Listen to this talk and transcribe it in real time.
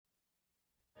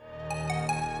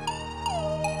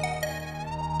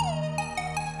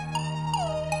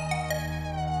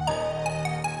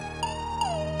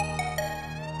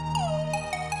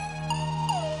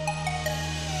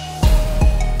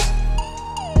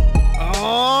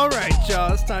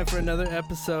It's time for another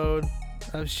episode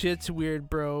of Shit's Weird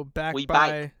Bro, backed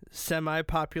by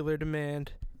semi-popular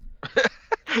demand.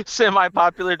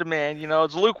 Semi-popular demand,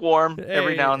 it's lukewarm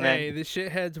every now and then. Hey, the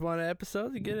shitheads want an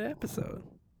episode, you get an episode.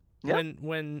 Yep.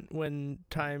 When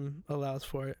time allows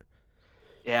for it.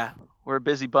 Yeah, we're a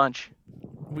busy bunch.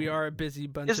 We are a busy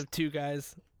bunch of two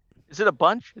guys. Is it a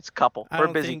bunch? It's a couple. We're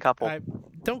a busy couple.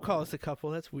 Don't call us a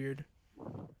couple, that's weird.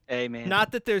 Hey, man.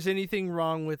 Not that there's anything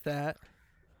wrong with that.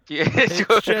 Yeah,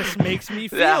 it just makes me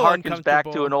feel uncomfortable. That harkens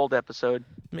back to an old episode.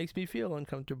 Makes me feel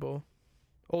uncomfortable.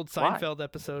 Old Seinfeld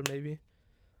episode, maybe.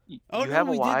 You have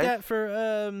a wife? Did that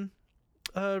for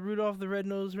Rudolph the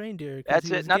Red-Nosed Reindeer.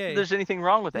 That's it. Not gay. that there's anything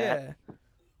wrong with that. Yeah.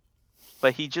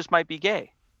 But he just might be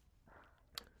gay.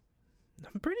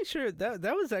 I'm pretty sure that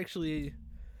was actually.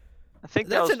 I think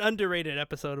that's an underrated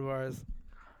episode of ours.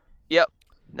 Yep,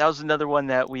 that was another one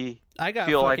that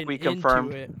feel like we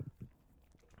confirmed. Into it.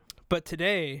 But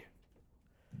today,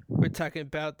 we're talking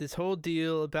about this whole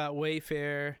deal about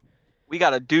Wayfair. We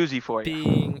got a doozy for you.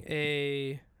 Being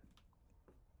a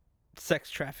sex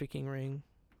trafficking ring.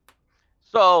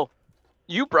 So,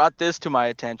 you brought this to my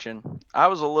attention. I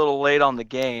was a little late on the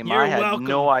game. You're I had welcome.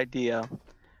 No idea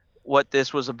what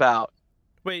this was about.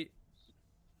 Wait.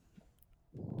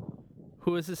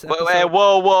 Who is this episode? Wait,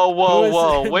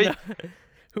 whoa. Wait.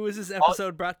 Who is this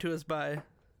episode brought to us by?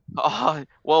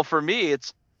 Well, for me,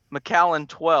 it's Macallan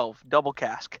 12 double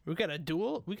cask. We got a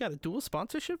dual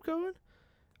sponsorship going?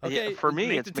 Okay, yeah, for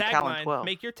me, it's Macallan 12.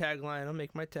 Make your tagline. I'll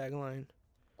make my tagline.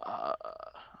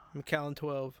 Macallan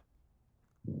 12.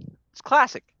 It's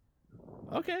classic.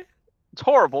 Okay. It's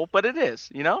horrible, but it is,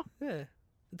 Yeah,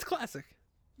 it's classic.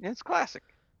 It's classic.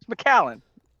 It's Macallan.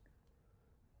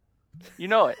 You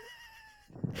know it.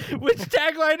 Which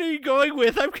tagline are you going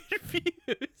with? I'm confused.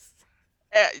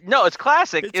 No, it's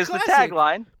classic. It's classic. The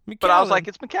tagline. Macallan. But I was like,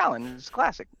 it's Macallan. It's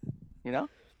classic.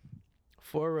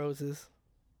 4 roses.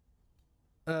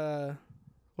 What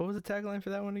was the tagline for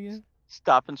that one again?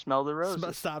 Stop and smell the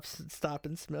roses. Stop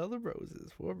and smell the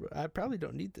roses. I probably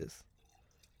don't need this.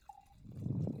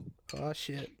 Oh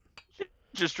shit.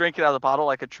 Just drink it out of the bottle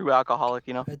like a true alcoholic,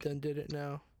 I done did it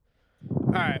now.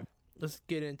 All right, let's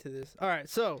get into this. All right,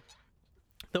 so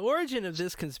the origin of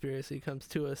this conspiracy comes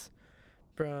to us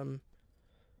from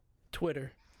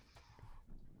Twitter.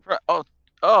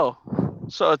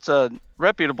 So it's a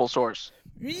reputable source.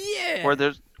 Yeah. Where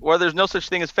there's no such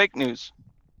thing as fake news.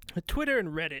 Twitter and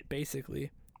Reddit,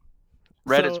 basically.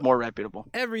 Reddit's more reputable.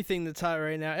 Everything that's hot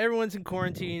right now. Everyone's in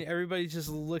quarantine. Everybody's just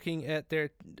looking at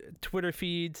their Twitter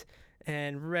feeds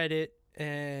and Reddit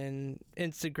and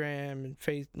Instagram and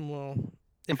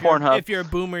Pornhub. If you're a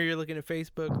boomer, you're looking at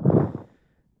Facebook.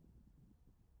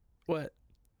 What?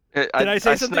 Did I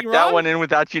say something wrong? I snuck that one in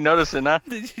without you noticing, huh?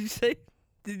 Did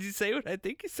you say what I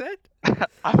think you said?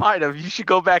 I might have. You should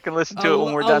go back and listen to it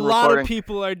when we're done recording. A lot of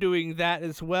people are doing that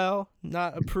as well.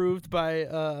 Not approved by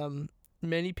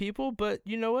many people, but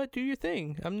you know what? Do your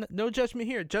thing. No judgment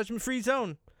here. Judgment-free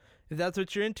zone. If that's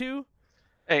what you're into.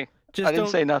 Hey, I didn't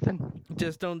say nothing.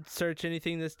 Just don't search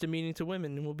anything that's demeaning to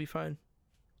women, and we'll be fine.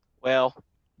 Well,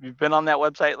 you've been on that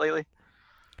website lately?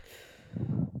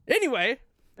 Anyway.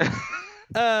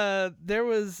 There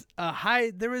was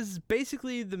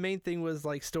basically the main thing was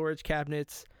like storage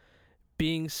cabinets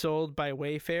being sold by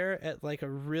Wayfair at like a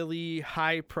really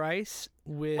high price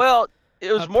with. Well,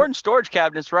 it was more than storage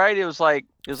cabinets, right? It was like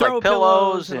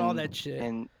pillows and all that shit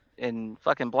and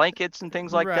fucking blankets and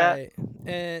things like that.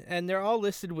 Right. And they're all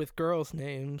listed with girls'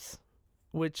 names,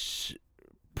 which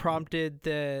prompted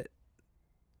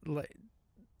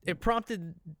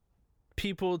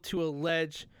people to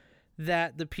allege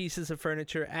that the pieces of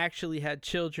furniture actually had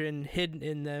children hidden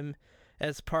in them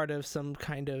as part of some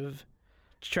kind of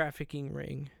trafficking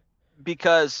ring.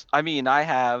 Because, I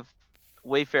have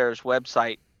Wayfair's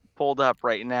website pulled up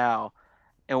right now,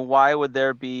 and why would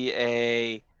there be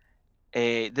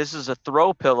this is a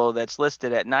throw pillow that's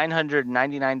listed at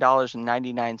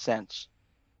 $999.99.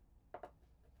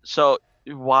 So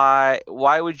why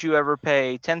would you ever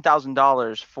pay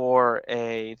 $10,000 for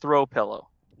a throw pillow?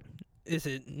 Is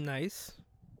it nice?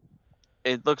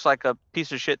 It looks like a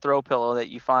piece of shit throw pillow that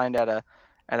you find at a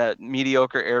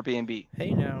mediocre Airbnb.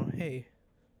 Hey.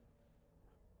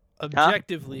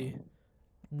 Objectively,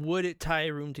 would it tie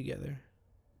a room together?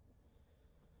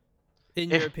 In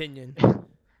your opinion?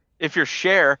 If you're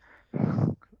Cher.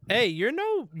 Hey, you're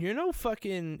no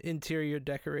fucking interior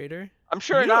decorator. I'm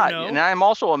sure not. And I'm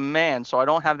also a man, so I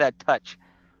don't have that touch.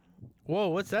 Whoa,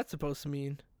 what's that supposed to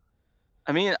mean?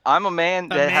 I'm a man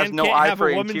that has no eye for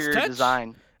interior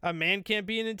design. A man can't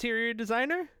be an interior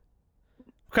designer?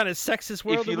 What kind of sexist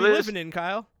world are we living in,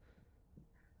 Kyle?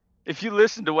 If you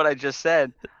listen to what I just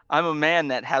said, I'm a man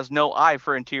that has no eye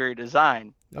for interior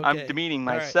design. I'm Okay. demeaning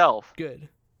All right. myself. Good.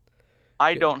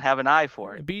 I Good. don't have an eye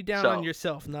for it. Be down So on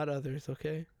yourself, not others.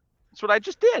 Okay. that's what I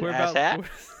just did, We're asshat.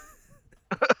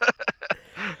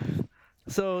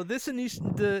 So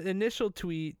the initial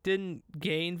tweet didn't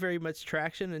gain very much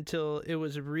traction until it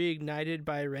was reignited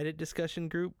by a Reddit discussion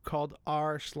group called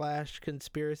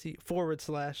r/conspiracy /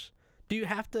 Do you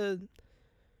have to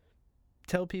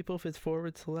tell people if it's /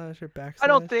 or backslash? I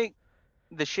don't think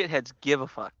the shitheads give a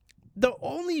fuck. The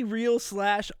only real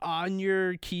slash on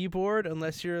your keyboard,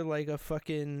 unless you're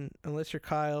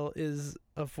Kyle, is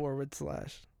a /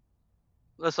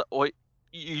 Listen,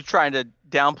 you trying to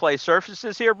downplay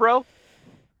surfaces here, bro?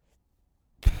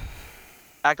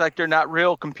 Act like they're not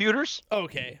real computers?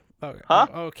 Okay. Huh?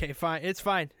 Okay, fine. It's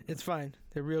fine.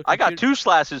 They're real. I got 2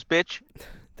 slashes, bitch.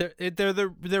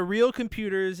 They're real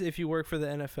computers if you work for the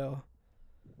NFL.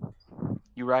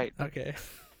 You're right. Okay.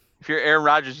 If you're Aaron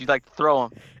Rodgers, you'd like to throw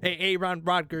him. Hey, Aaron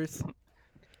Rodgers.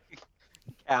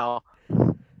 Ow.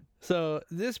 So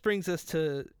this brings us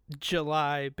to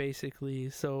July, basically.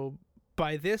 So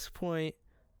by this point,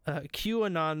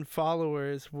 QAnon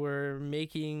followers were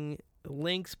making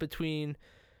links between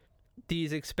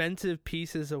these expensive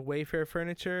pieces of Wayfair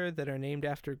furniture that are named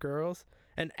after girls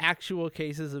and actual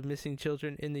cases of missing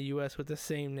children in the U.S. with the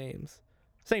same names,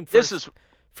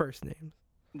 first names.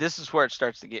 This is where it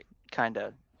starts to get kind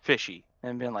of fishy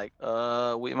and being like,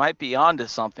 we might be onto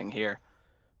something here.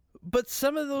 But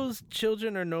some of those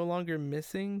children are no longer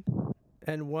missing,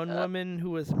 and one woman who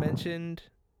was mentioned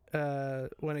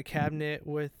when a cabinet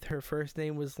with her first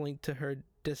name was linked to her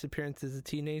disappearance as a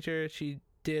teenager, she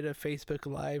did a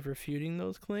Facebook Live refuting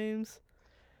those claims.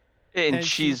 And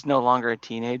she's no longer a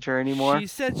teenager anymore? She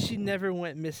said she never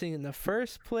went missing in the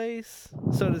first place.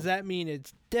 So does that mean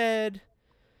it's dead?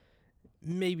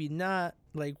 Maybe not.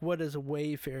 Like, what does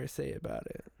Wayfair say about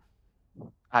it?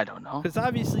 I don't know. Because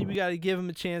obviously we got to give them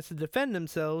a chance to defend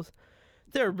themselves.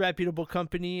 They're a reputable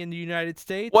company in the United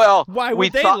States. Well, why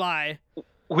would they lie?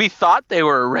 We thought they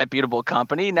were a reputable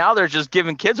company. Now they're just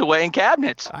giving kids away in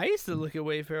cabinets. I used to look at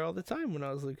Wayfair all the time when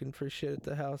I was looking for shit at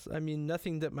the house. I mean,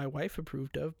 nothing that my wife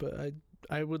approved of, but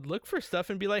I would look for stuff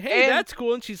and be like, hey, that's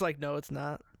cool. And she's like, no, it's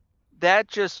not. That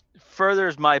just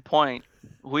furthers my point.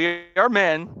 We are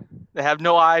men that have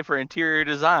no eye for interior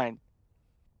design.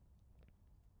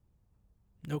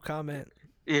 No comment.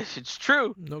 It's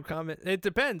true. No comment. It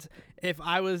depends. If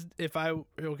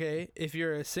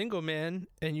you're a single man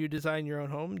and you design your own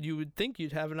home, you would think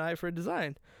you'd have an eye for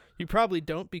design. You probably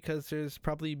don't, because there's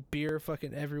probably beer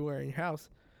fucking everywhere in your house.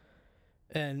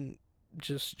 And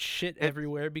just shit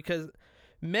everywhere, because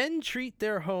men treat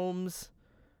their homes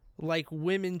like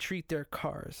women treat their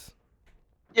cars.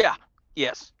 Yeah.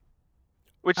 Yes.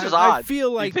 Which is odd. I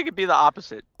feel like you think it'd be the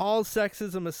opposite. All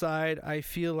sexism aside, I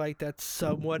feel like that's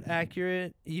somewhat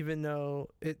accurate, even though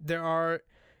there are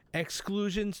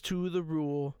exclusions to the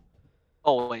rule.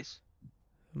 Always.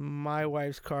 My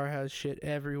wife's car has shit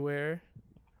everywhere.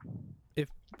 If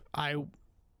I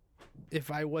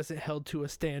wasn't held to a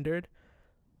standard,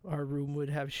 our room would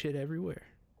have shit everywhere.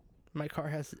 My car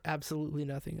has absolutely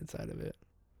nothing inside of it,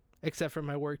 except for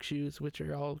my work shoes, which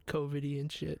are all COVID-y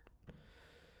and shit.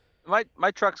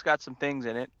 My truck's got some things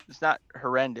in it. It's not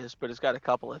horrendous, but it's got a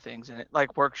couple of things in it,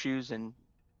 like work shoes and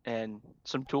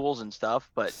some tools and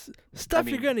stuff. But stuff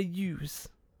you're gonna use.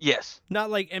 Yes. Not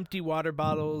like empty water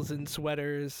bottles and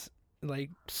sweaters,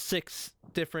 like 6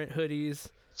 different hoodies.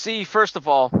 See, first of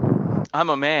all,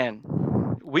 I'm a man.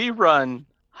 We run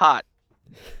hot.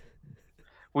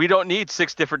 We don't need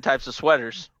 6 different types of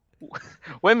sweaters.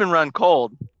 Women run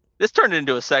cold. This turned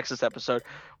into a sexist episode.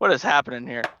 What is happening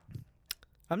here?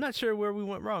 I'm not sure where we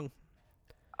went wrong.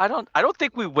 I don't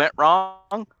think we went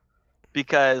wrong,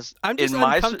 because I'm just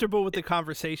uncomfortable with the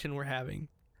conversation we're having.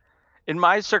 In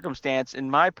my circumstance, in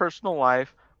my personal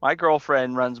life, my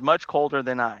girlfriend runs much colder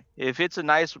than I. If it's a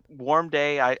nice warm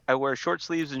day, I wear short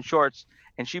sleeves and shorts,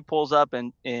 and she pulls up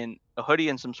in a hoodie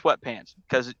and some sweatpants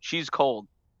because she's cold,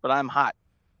 but I'm hot.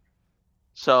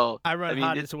 So I run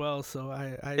hot as well, so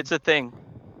it's a thing.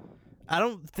 I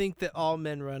don't think that all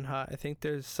men run hot. I think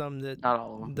there's some that not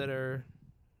all of them that are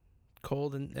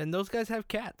cold, and those guys have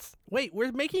cats. Wait,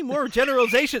 we're making more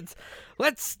generalizations.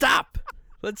 Let's stop.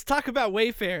 Let's talk about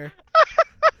Wayfair.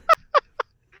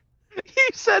 He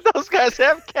said those guys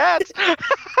have cats.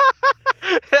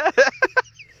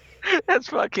 That's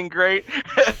fucking great.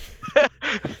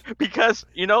 Because,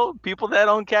 people that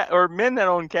own cat or men that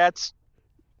own cats,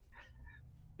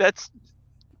 that's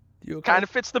kind of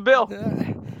fits the bill.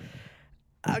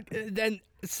 Then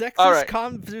sexist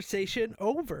conversation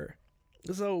over.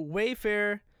 So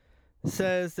Wayfair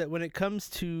says that when it comes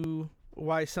to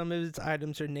why some of its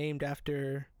items are named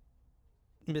after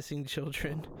missing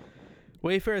children,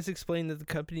 Wayfair has explained that the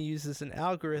company uses an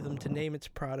algorithm to name its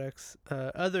products.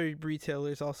 Other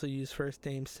retailers also use first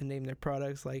names to name their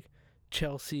products, like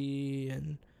Chelsea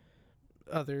and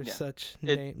other such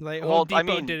names. Like Home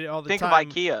Depot did it all the think time.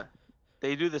 of IKEA.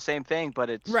 They do the same thing,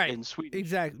 but it's in Swedish.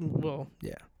 Exactly. Well,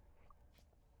 yeah.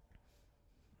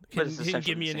 Can you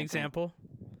give me an example?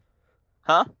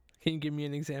 Huh? Can you give me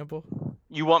an example?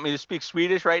 You want me to speak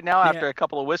Swedish right now after a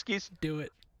couple of whiskeys? Do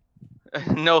it.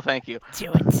 No, thank you.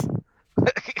 Do it.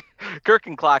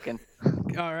 Kirkenklocken.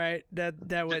 All right,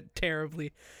 that went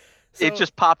terribly. So, it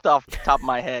just popped off the top of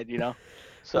my head,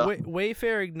 So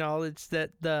Wayfair acknowledged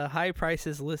that the high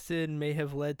prices listed may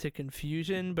have led to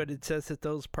confusion, but it says that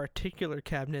those particular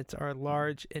cabinets are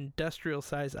large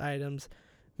industrial-sized items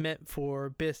meant for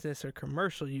business or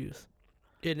commercial use.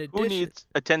 In addition, who needs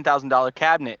a $10,000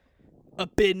 cabinet? A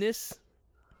business.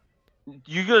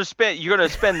 You're gonna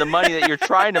spend the money that you're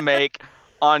trying to make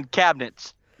on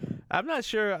cabinets. I'm not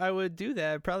sure I would do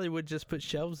that. I probably would just put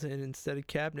shelves in instead of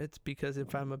cabinets, because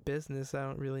if I'm a business, I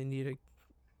don't really need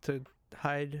to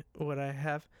hide what I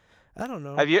have. I don't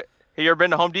know. Have you ever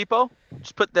been to Home Depot?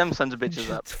 Just put them sons of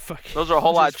bitches up. Those are a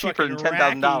whole lot cheaper than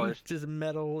 $10,000. Just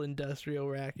metal industrial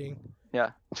racking.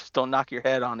 Yeah, just don't knock your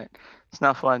head on it. It's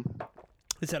not fun.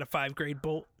 Is that a 5-grade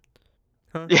bolt?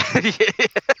 Huh? Yeah.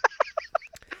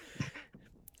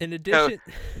 In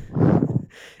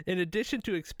addition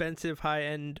to expensive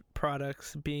high-end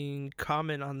products being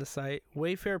common on the site,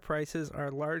 Wayfair prices are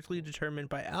largely determined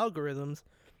by algorithms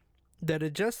that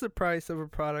adjust the price of a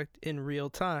product in real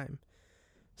time.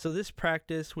 So this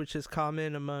practice, which is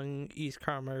common among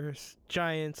e-commerce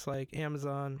giants like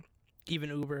Amazon, even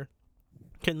Uber,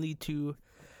 can lead to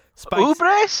spikes.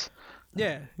 Ubres?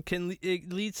 Yeah,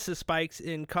 it leads to spikes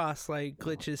in costs, like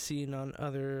glitches seen on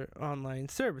other online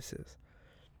services.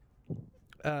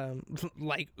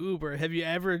 Like Uber. Have you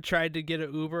ever tried to get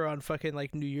an Uber on fucking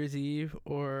like New Year's Eve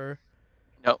or?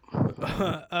 Nope.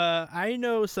 I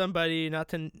know somebody, not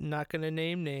gonna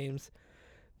name names,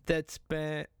 that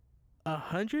spent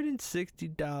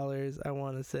 $160, I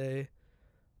want to say,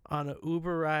 on an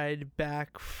Uber ride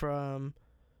back from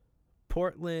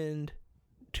Portland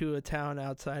to a town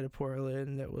outside of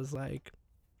Portland that was like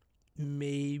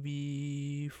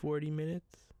maybe 40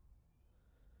 minutes.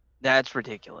 That's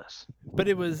ridiculous. But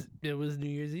it was New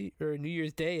Year's Eve or New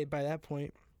Year's Day by that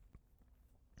point.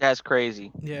 That's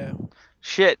crazy. Yeah.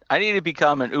 Shit, I need to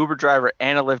become an Uber driver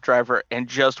and a Lyft driver and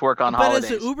just work on holidays.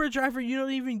 But as an Uber driver, you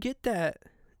don't even get that.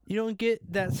 You don't get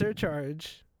that surcard.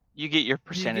 You get your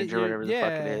percentage or whatever the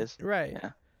fuck it is. Right.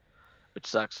 Yeah. Which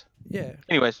sucks. Yeah.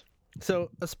 Anyways. So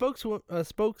a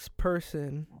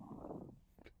spokesperson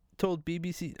told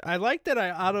BBC. I like that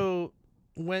I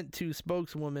went to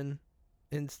spokeswoman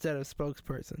instead of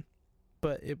spokesperson,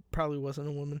 but it probably wasn't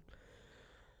a woman.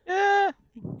 Yeah.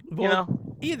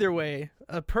 Well, either way,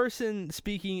 a person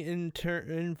speaking in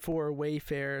for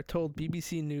Wayfair told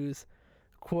BBC News,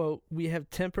 quote, "We have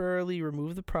temporarily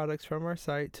removed the products from our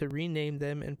site to rename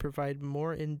them and provide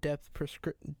more in-depth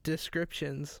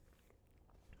descriptions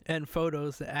and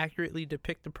photos that accurately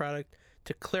depict the product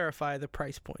to clarify the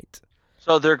price point."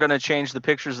 So they're going to change the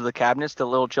pictures of the cabinets to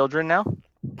little children now?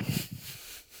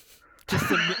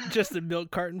 Just a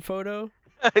milk carton photo?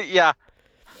 Yeah.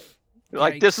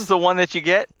 Like, this is the one that you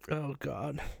get? Oh,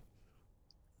 God.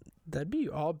 That'd be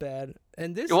all bad.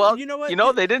 And this, well, you know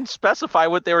what? They didn't specify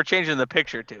what they were changing the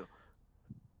picture to.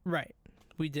 Right.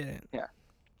 We didn't. Yeah.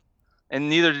 And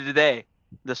neither did they,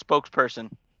 the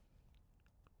spokesperson.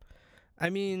 I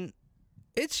mean,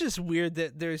 it's just weird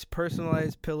that there's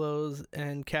personalized pillows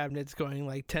and cabinets going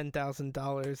like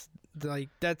 $10,000. Like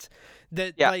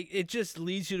like it just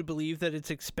leads you to believe that it's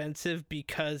expensive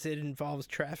because it involves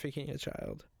trafficking a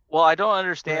child. Well, I don't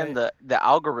understand the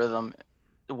algorithm,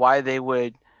 why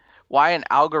an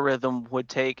algorithm would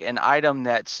take an item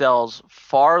that sells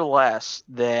far less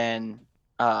than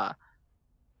other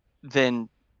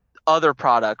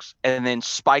products and then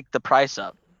spike the price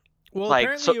up. Well, like,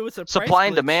 apparently it was a price supply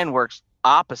and glitch. demand works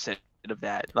opposite of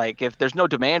that. Like, if there's no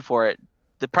demand for it,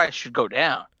 the price should go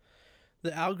down.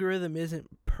 The algorithm isn't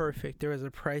perfect. There was a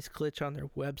price glitch on their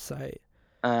website.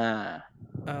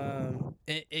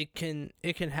 It can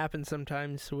happen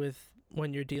sometimes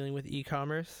when you're dealing with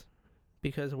e-commerce,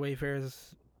 because Wayfair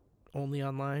is only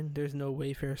online. There's no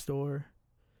Wayfair store.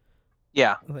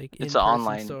 Yeah, like it's an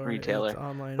online retailer. It's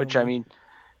online which only. I mean,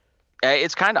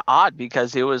 it's kind of odd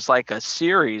because it was like a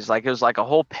series, like it was like a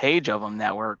whole page of them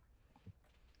that were.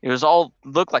 It was all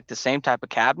looked like the same type of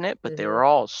cabinet, but they were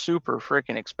all super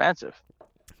freaking expensive.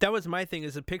 That was my thing,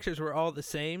 is the pictures were all the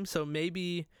same, so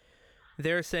maybe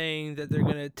they're saying that they're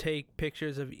going to take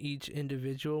pictures of each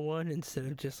individual one instead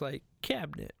of just like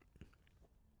cabinet.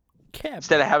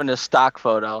 Instead of having a stock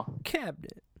photo.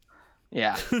 Cabinet.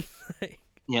 Yeah. Like,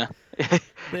 Yeah.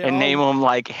 they And all- name them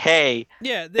like, hey,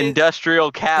 Yeah,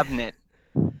 industrial cabinet.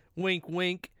 wink,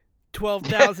 wink,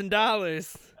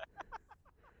 $12,000.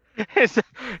 It's an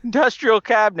industrial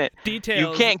cabinet. Details.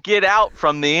 You can't get out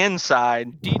from the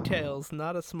inside. Details,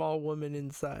 not a small woman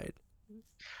inside.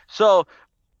 So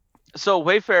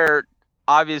Wayfair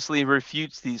obviously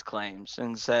refutes these claims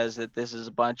and says that this is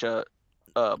a bunch of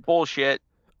bullshit.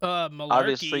 Malarkey.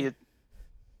 Obviously,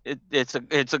 it's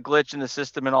a glitch in the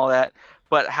system and all that.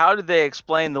 But how did they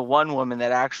explain the one woman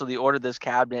that actually ordered this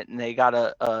cabinet and they got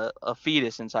a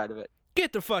fetus inside of it?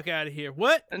 Get the fuck out of here.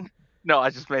 What? No,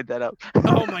 I just made that up.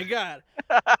 Oh my god.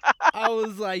 I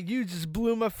was like, you just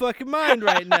blew my fucking mind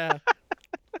right now.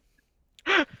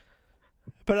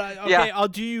 But I'll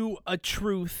do you a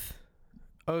truth.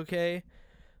 Okay?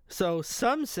 So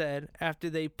some said after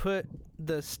they put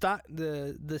the stock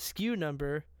the SKU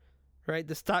number, right,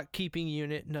 the stock keeping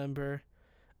unit number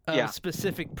of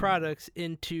specific products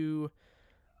into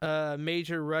a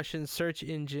major Russian search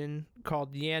engine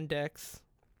called Yandex.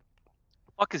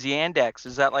 Fuck is Yandex?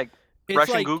 Is that like It's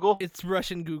Russian like, Google? It's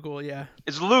Russian Google, yeah.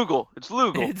 It's Lugal. It's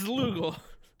Lugal. It's Lugal.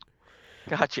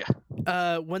 Gotcha.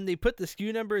 When they put the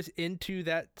SKU numbers into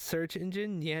that search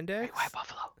engine, Yandex, Hey, White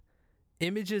Buffalo.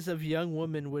 images of young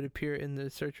women would appear in the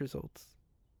search results.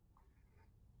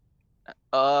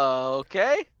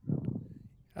 Okay.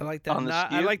 I like that On the nod.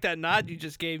 I SKU? like that nod you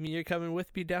just gave me. You're coming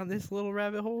with me down this little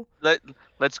rabbit hole.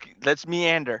 Let's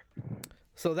meander.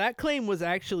 So that claim was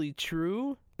actually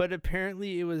true, but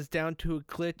apparently it was down to a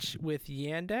glitch with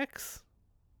Yandex.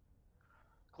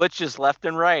 Glitches left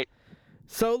and right.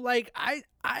 So like I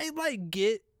like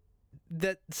get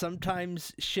that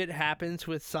sometimes shit happens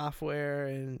with software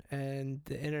and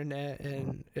the internet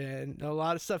and a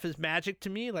lot of stuff is magic to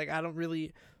me. Like I don't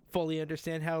really fully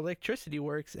understand how electricity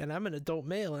works, and I'm an adult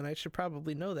male and I should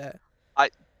probably know that.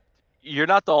 You're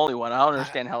not the only one. I don't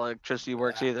understand how electricity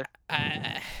works either.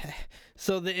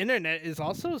 So the internet is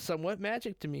also somewhat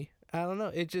magic to me. I don't know.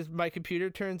 It just my computer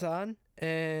turns on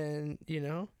and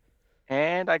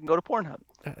And I can go to Pornhub.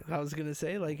 I was gonna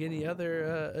say, like any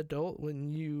other adult,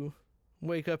 when you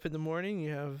wake up in the morning,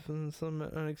 you have some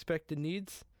unexpected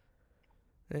needs,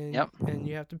 and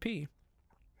you have to pee.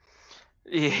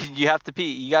 You have to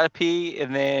pee. You gotta pee,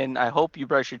 and then I hope you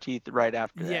brush your teeth right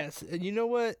after that. Yes, and you know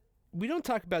what? We don't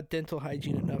talk about dental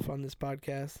hygiene enough on this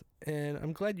podcast, and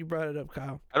I'm glad you brought it up,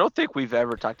 Kyle. I don't think we've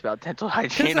ever talked about dental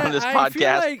hygiene 'Cause on this I podcast. feel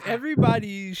like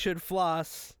everybody should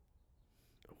floss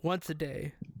once a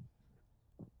day,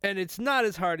 and it's not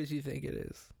as hard as you think it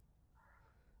is.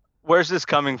 Where's this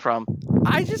coming from?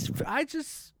 I'm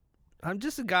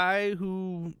just a guy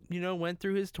who, went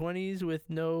through his 20s with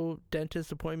no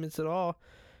dentist appointments at all,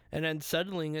 and then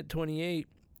suddenly at 28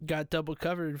 got double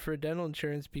covered for dental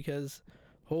insurance because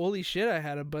holy shit, I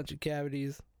had a bunch of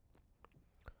cavities.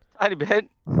 Tiny bit.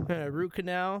 Root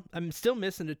canal. I'm still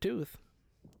missing a tooth.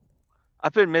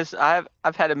 I've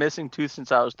had a missing tooth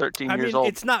since I was 13 years old.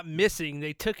 It's not missing.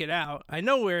 They took it out. I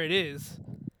know where it is.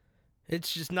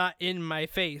 It's just not in my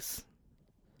face.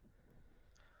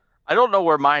 I don't know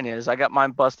where mine is. I got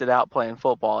mine busted out playing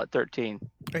football at 13.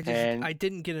 I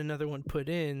didn't get another one put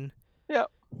in. Yeah.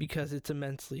 Because it's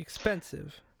immensely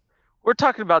expensive. We're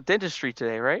talking about dentistry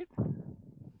today, right?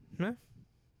 Huh?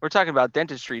 We're talking about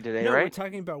dentistry today, No, right? we're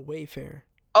talking about Wayfair.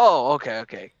 Oh,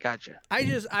 okay, gotcha. I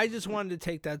just wanted to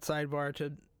take that sidebar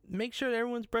to make sure that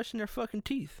everyone's brushing their fucking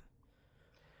teeth.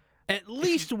 At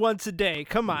least once a day.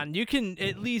 Come on, you can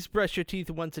at least brush your teeth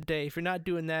once a day. If you're not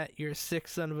doing that, you're a sick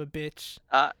son of a bitch.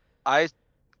 I've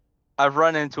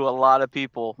run into a lot of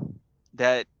people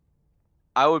that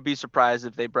I would be surprised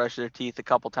if they brush their teeth a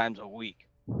couple times a week.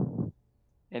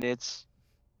 And it's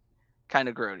kind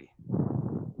of grody.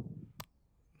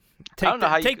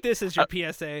 Take this as your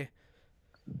PSA.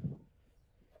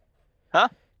 Huh?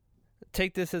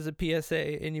 Take this as a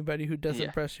PSA. Anybody who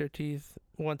doesn't brush their teeth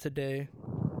once a day.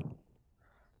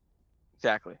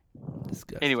 Exactly.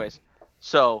 Disgusting. Anyways,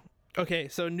 so okay,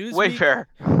 so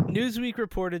Newsweek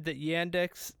reported that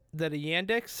a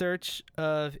Yandex search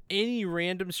of any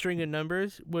random string of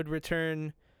numbers would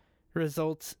return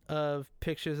results of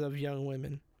pictures of young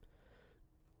women.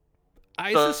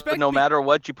 I suspect no matter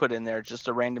what you put in there, just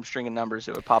a random string of numbers,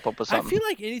 it would pop up with something. I feel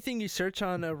like anything you search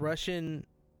on a Russian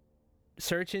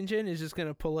search engine is just going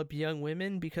to pull up young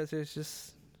women because there's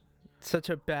just such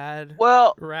a bad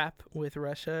rap with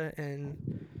Russia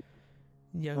and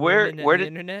young women and the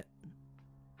internet.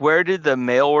 where did the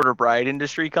mail order bride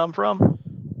industry come from?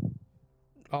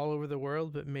 All over the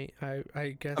world, but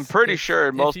I guess I'm pretty sure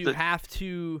if most you of have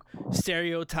to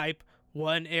stereotype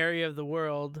one area of the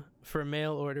world for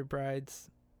mail order brides,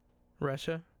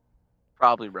 Russia,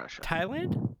 probably Russia.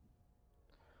 Thailand,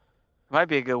 Might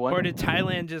be a good one. or did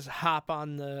Thailand just hop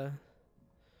on the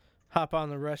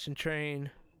Russian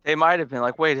train? They might have been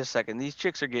like, wait a second, these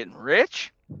chicks are getting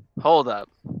rich? Hold up.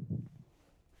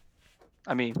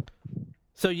 I mean,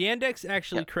 So Yandex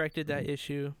actually corrected that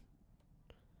issue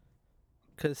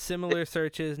because similar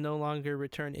searches no longer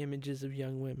return images of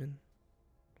young women.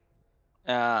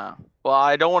 well,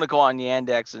 I don't want to go on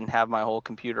Yandex and have my whole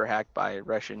computer hacked by a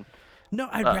Russian. No,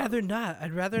 I'd rather not.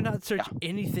 I'd rather not search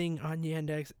anything on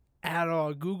Yandex at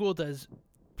all. Google does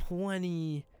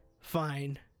plenty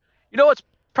fine. You know what's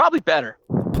probably better?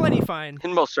 Plenty fine.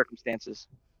 In most circumstances.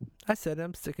 I said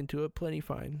I'm sticking to it. Plenty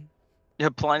fine. Yeah,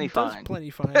 plenty It does fine. plenty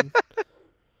fine.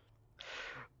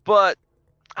 But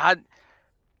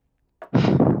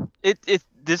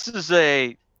this is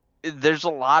there's a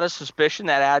lot of suspicion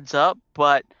that adds up,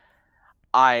 but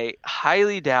I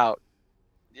highly doubt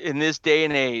in this day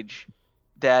and age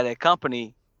that a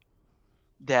company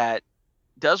that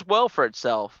does well for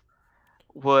itself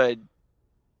would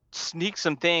sneak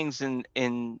some things in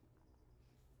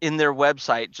their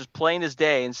website just plain as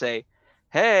day and say,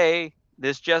 hey,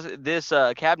 this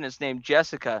cabinet's named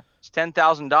Jessica. It's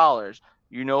 $10,000.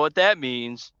 You know what that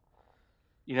means.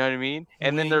 You know what I mean?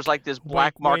 And then there's like this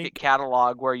black market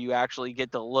catalog where you actually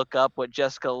get to look up what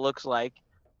Jessica looks like.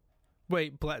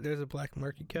 Wait, there's a black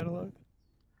market catalog?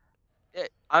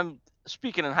 I'm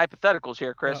speaking in hypotheticals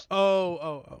here, Chris.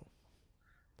 Oh.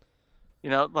 You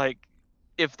know, like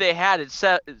if they had it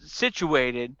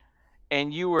situated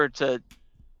and you were to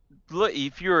look,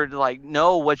 if you were to like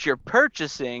know what you're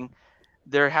purchasing,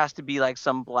 there has to be like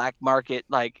some black market,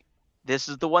 like this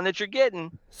is the one that you're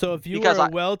getting. So if you were a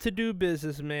well-to-do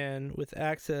businessman with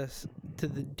access to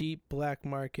the deep black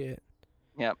market,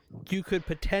 yep, you could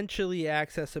potentially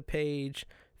access a page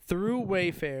through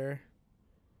Wayfair.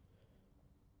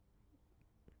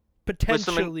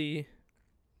 Potentially.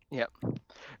 Yep.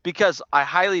 Because I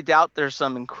highly doubt there's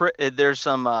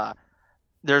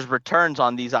returns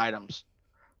on these items.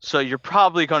 So you're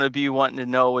probably going to be wanting to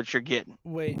know what you're getting.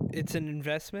 Wait, it's an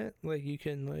investment? Like you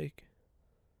can like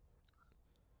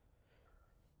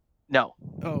No.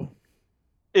 Oh.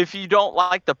 If you don't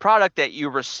like the product that you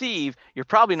receive, you're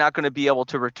probably not going to be able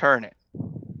to return it.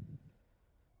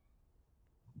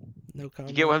 No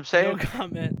comment. You get what I'm saying?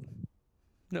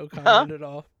 No comment at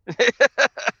all.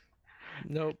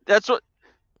 Nope. That's what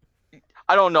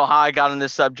I don't know how I got on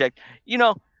this subject. You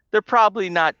know, they're probably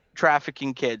not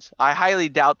trafficking kids. I highly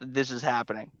doubt that this is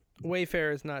happening.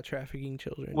 Wayfair is not trafficking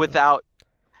children. Without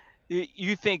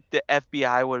you think the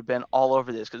FBI would have been all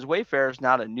over this because Wayfair is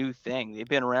not a new thing. They've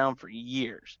been around for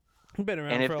years. They've been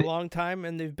around for a long time,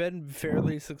 and they've been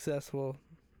fairly successful.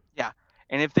 Yeah,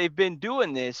 and if they've been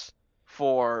doing this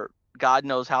for God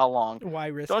knows how long, why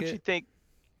risk don't it? you think?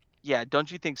 Yeah,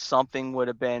 don't you think something would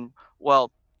have been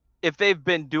well? If they've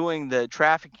been doing the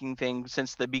trafficking thing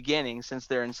since the beginning, since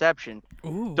their inception,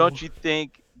 don't you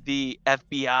think the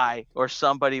FBI or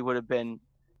somebody would have been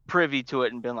privy to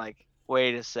it and been like,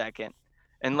 wait a second,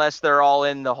 unless they're all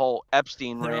in the whole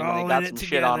Epstein ring and they got some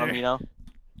shit on them, you know?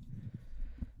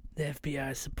 The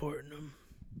FBI is supporting them.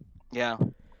 Yeah.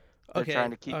 Okay.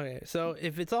 Trying to keep... Okay. So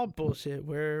if it's all bullshit,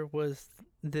 where was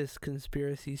this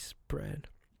conspiracy spread?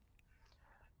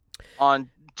 On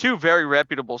two very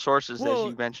reputable sources, as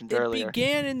you mentioned earlier. It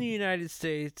began in the United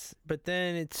States, but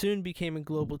then it soon became a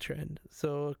global trend.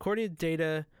 So according to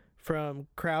data from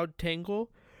CrowdTangle.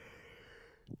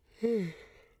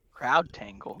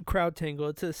 CrowdTangle.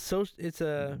 It's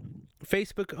a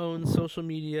Facebook-owned social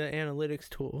media analytics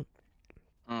tool.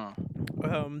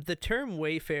 The term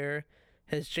Wayfair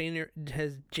has generated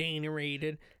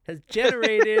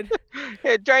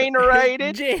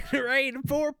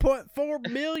 4.4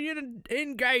 million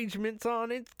engagements on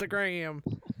Instagram.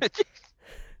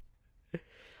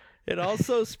 It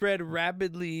also spread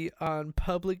rapidly on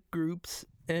public groups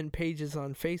and pages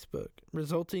on Facebook,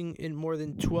 resulting in more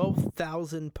than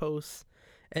 12,000 posts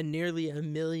and nearly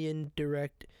 1 million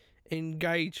direct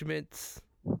engagements.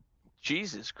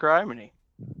 Jesus criminy.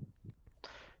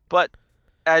 But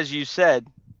as you said,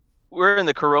 we're in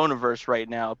the coronavirus right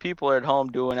now. People are at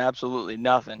home doing absolutely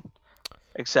nothing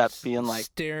except being like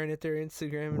staring at their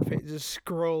Instagram and Facebook, just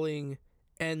scrolling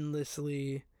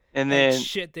endlessly and then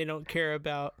shit they don't care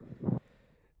about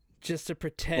just to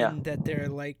pretend that they're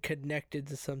like connected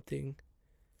to something.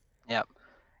 Yep.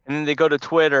 And then they go to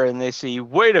Twitter and they see,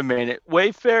 wait a minute,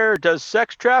 Wayfair does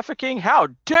sex trafficking? How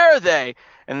dare they?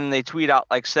 And then they tweet out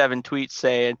like 7 tweets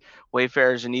saying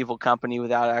Wayfair is an evil company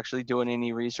without actually doing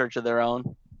any research of their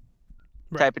own,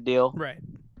 type of deal. Right.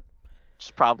 Which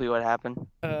is probably what happened.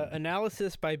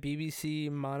 Analysis by BBC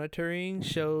Monitoring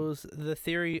shows the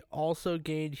theory also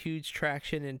gained huge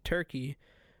traction in Turkey,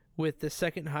 with the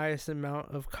second highest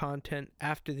amount of content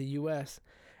after the US.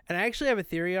 And I actually have a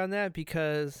theory on that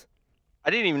because, I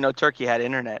didn't even know Turkey had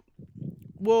internet.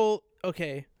 well,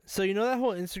 okay, so you know that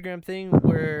whole Instagram thing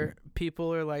where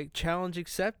people are like, challenge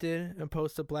accepted, and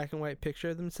post a black and white picture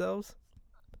of themselves?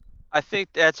 I think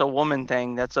that's a woman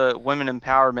thing. That's a women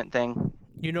empowerment thing.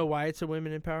 You know why it's a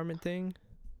women empowerment thing?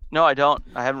 No, I don't.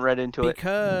 I haven't read into it.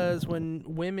 Because when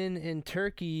women in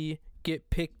Turkey get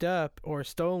picked up or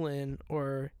stolen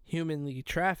or humanly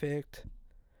trafficked,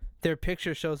 their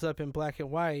picture shows up in black and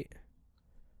white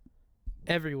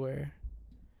everywhere.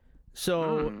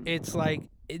 So it's like,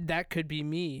 that could be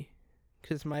me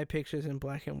because my picture's in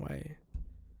black and white.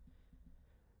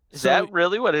 Is that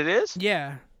really what it is?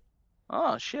 Yeah.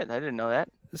 Oh, shit. I didn't know that.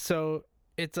 So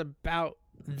it's about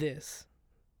this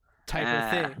type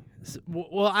of thing.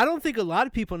 Well, I don't think a lot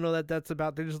of people know that that's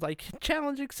about. They're just like,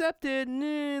 challenge accepted.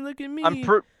 Nah, look at me. I'm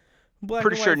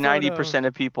pretty sure 90%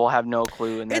 of people have no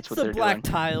clue, and that's what they're doing. It's the black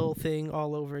tile thing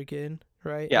all over again,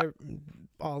 right? Yeah.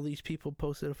 All these people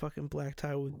posted a fucking black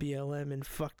tile with BLM and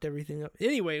fucked everything up.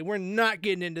 Anyway, we're not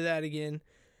getting into that again.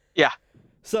 Yeah.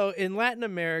 So in Latin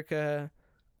America,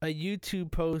 a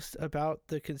YouTube post about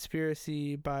the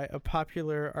conspiracy by a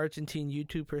popular Argentine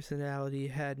YouTube personality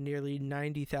had nearly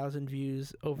 90,000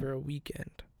 views over a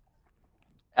weekend.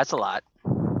 That's a lot.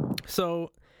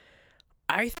 So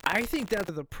I think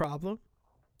that's the problem,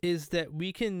 is that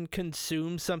we can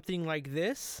consume something like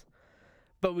this,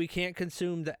 but we can't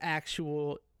consume the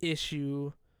actual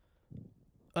issue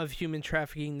of human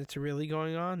trafficking that's really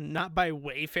going on. Not by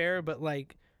Wayfair, but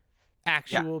like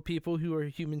actual people who are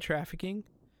human trafficking.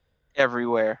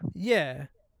 Everywhere. Yeah.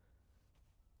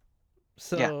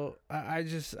 So I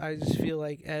just feel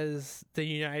like, as the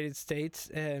United States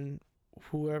and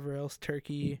whoever else,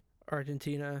 Turkey,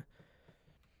 Argentina,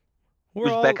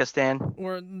 Uzbekistan.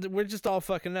 we're just all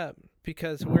fucking up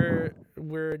because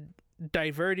we're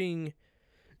diverting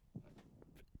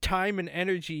time and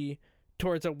energy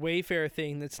towards a Wayfair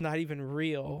thing that's not even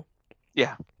real.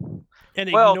 Yeah. And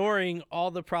ignoring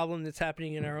all the problem that's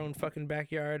happening in our own fucking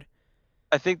backyard.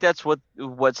 I think that's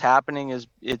what's happening. Is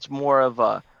it's more of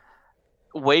a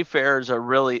Wayfair is a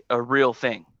real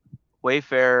thing.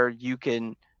 Wayfair, you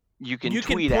can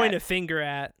tweet point at, a finger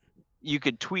at. You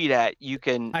could tweet at. You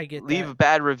can leave a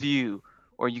bad review,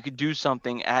 or you could do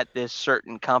something at this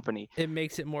certain company. It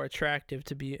makes it more attractive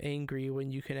to be angry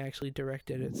when you can actually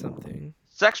direct it at something.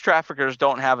 Sex traffickers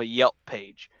don't have a Yelp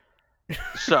page,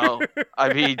 so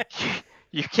I mean,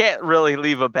 you can't really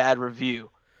leave a bad review,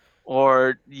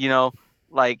 or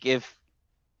like if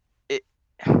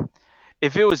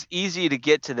it was easy to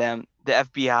get to them, the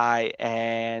FBI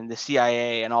and the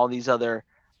CIA and all these other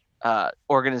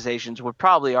organizations would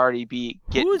probably already be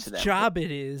getting to them. Whose job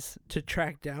it is to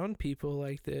track down people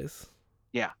like this?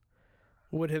 Yeah,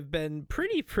 would have been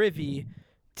pretty privy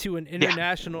to an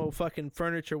international fucking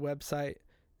furniture website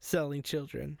selling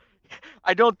children.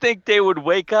 I don't think they would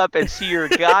wake up and see your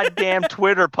goddamn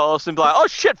Twitter post and be like, "Oh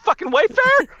shit, fucking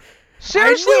Wayfair."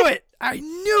 Seriously? I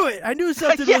knew it. I knew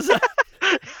something was up.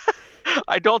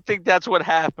 I don't think that's what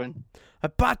happened. I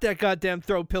bought that goddamn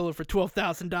throw pillow for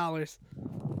 $12,000.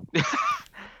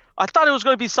 I thought it was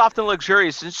going to be soft and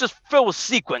luxurious, and it's just filled with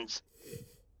sequins.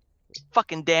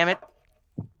 Fucking damn it.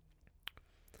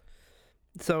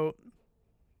 So,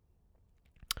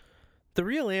 the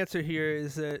real answer here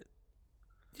is that,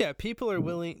 people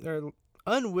are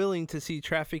unwilling to see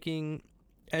trafficking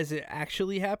as it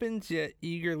actually happens, yet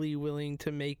eagerly willing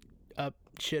to make up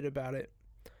shit about it.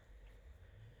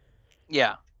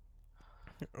 Yeah.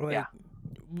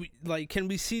 Can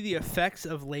we see the effects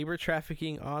of labor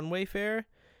trafficking on Wayfair?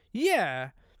 Yeah.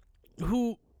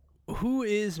 Who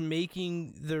is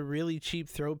making the really cheap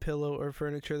throw pillow or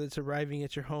furniture that's arriving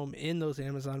at your home in those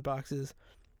Amazon boxes?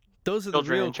 Those are the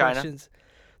real questions.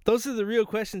 Those are the real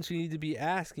questions we need to be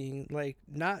asking, like,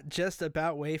 not just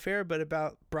about Wayfair, but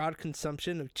about broad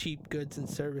consumption of cheap goods and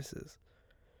services.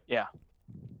 Yeah.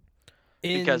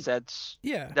 Because that's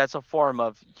a form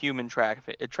of human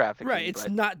trafficking. Right, it's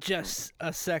not just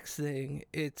a sex thing.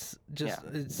 It's just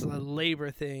it's a labor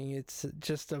thing. It's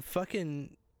just a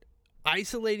fucking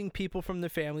isolating people from their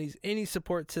families, any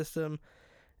support system,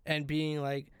 and being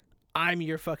like, I'm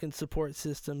your fucking support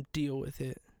system, deal with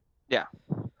it. Yeah.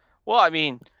 Well, I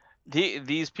mean,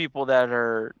 these people that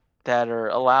are that are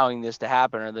allowing this to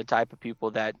happen are the type of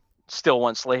people that still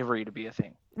want slavery to be a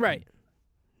thing. Right.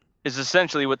 Is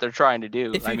essentially what they're trying to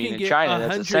do. If you I mean, can in get China,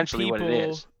 that's 100 essentially what it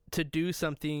people is. to do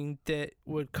something that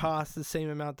would cost the same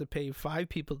amount to pay 5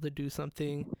 people to do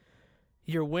something,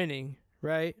 you're winning,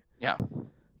 right? Yeah.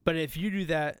 But if you do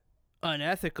that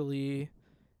unethically,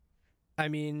 I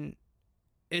mean,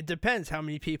 it depends how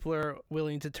many people are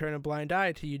willing to turn a blind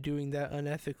eye to you doing that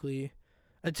unethically.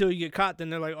 Until you get caught, then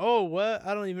they're like, "Oh, what?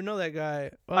 I don't even know that guy.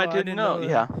 Oh, I didn't know. that."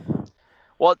 Yeah.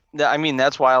 Well, I mean,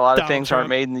 that's why a lot of Donald things aren't Trump.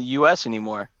 made in the U.S.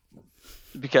 anymore,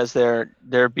 because they're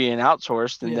being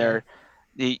outsourced, and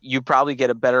Yeah. you probably get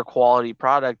a better quality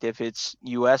product if it's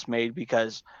U.S. made,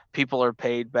 because people are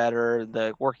paid better,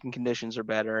 the working conditions are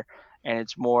better, and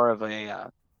it's more of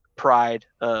a pride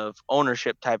of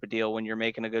ownership type of deal when you're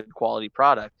making a good quality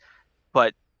product.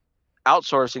 But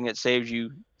outsourcing it saves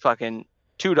you fucking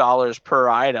 $2 per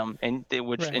item, and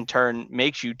which Right. in turn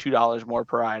makes you $2 more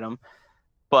per item.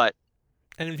 But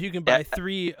And if you can buy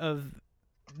 3 of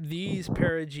these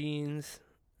pair of jeans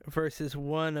versus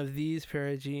 1 of these pair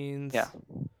of jeans, yeah,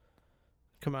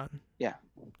 come on. Yeah.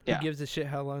 Who Yeah. gives a shit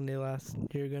how long they last?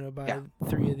 You're gonna buy Yeah.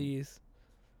 3 of these.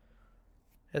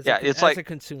 As it's a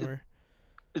consumer.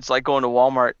 It's like going to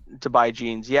Walmart to buy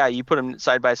jeans. Yeah, you put them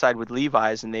side by side with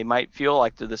Levi's, and they might feel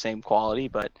like they're the same quality,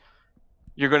 but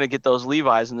you're going to get those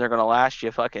Levi's, and they're going to last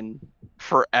you fucking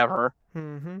forever.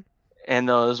 Mm-hmm. And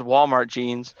those Walmart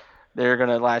jeans, they're going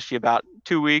to last you about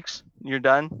 2 weeks. You're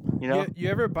done. You know. You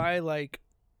ever buy like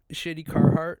shitty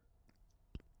Carhartt?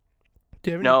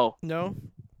 Do you ever? No. No.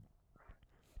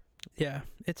 Yeah,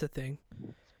 it's a thing.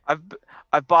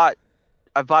 I've bought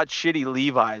shitty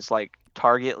Levi's, like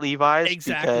Target Levi's,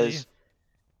 Exactly. because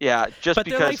just but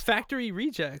because they're like factory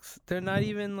rejects. They're not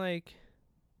even like.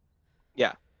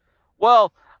 Yeah.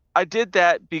 Well, I did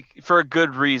that for a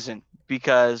good reason,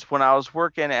 because when I was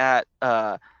working at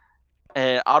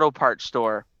an auto parts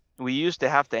store, we used to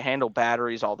have to handle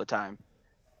batteries all the time,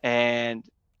 and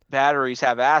batteries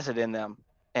have acid in them,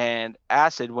 and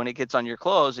acid, when it gets on your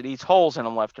clothes, it eats holes in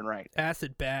them left and right.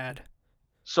 Acid bad.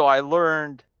 So I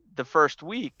learned the first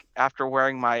week after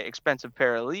wearing my expensive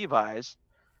pair of Levi's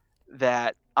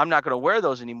that I'm not going to wear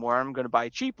those anymore. I'm going to buy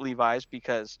cheap Levi's,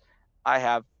 because I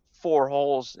have 4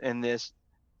 holes in this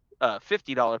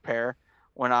 $50 pair,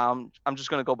 when I'm just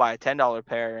going to go buy a $10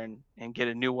 pair and get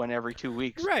a new one every 2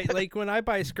 weeks. Right, like when I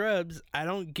buy scrubs, I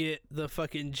don't get the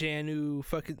fucking Janu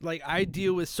fucking, like, I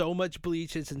deal with so much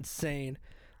bleach, it's insane.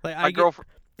 Like I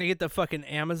get the fucking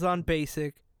Amazon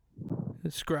basic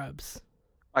scrubs.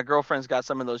 My girlfriend's got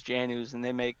some of those Janus, and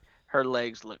they make her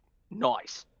legs look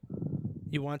nice.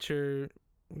 You want your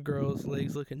girl's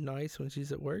legs looking nice when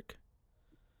she's at work?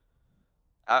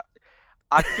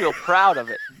 I feel proud of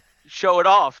it. Show it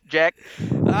off, Jack.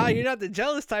 You're not the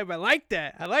jealous type. I like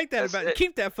that. That's about it.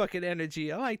 Keep that fucking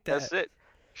energy. I like that. That's it.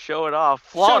 Show it off.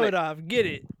 Flaunt Show it off. Get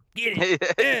it.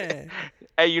 Yeah.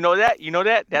 Hey, you know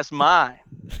that? That's mine.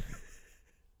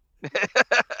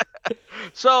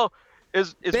 So,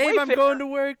 is Babe, I'm Wayfair... going to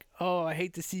work. Oh, I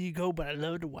hate to see you go, but I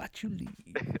love to watch you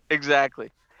leave.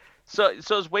 Exactly. So is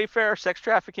Wayfair sex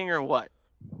trafficking or what?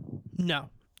 No.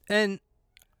 And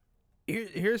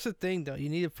here's the thing, though. You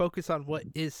need to focus on what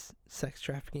is sex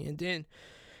trafficking. And then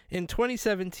in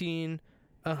 2017,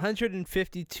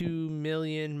 152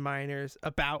 million minors,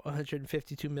 about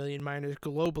 152 million minors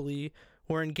globally,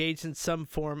 were engaged in some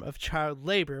form of child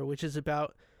labor, which is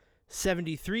about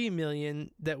 73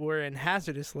 million that were in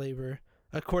hazardous labor,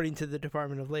 according to the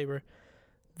Department of Labor.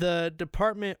 The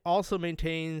department also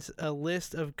maintains a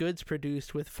list of goods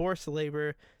produced with forced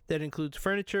labor that includes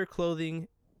furniture, clothing,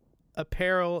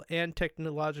 apparel, and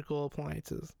technological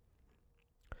appliances.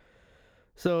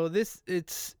 So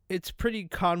it's pretty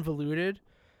convoluted.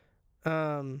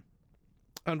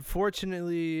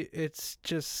 Unfortunately, it's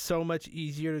just so much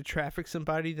easier to traffic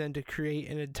somebody than to create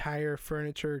an entire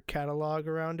furniture catalog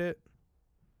around it.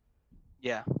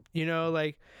 Yeah. You know,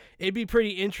 like, it'd be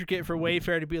pretty intricate for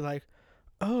Wayfair to be like,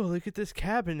 oh, look at this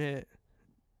cabinet.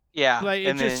 Yeah. Like,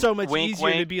 it's just so much easier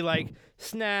wink. to be like,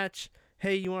 snatch,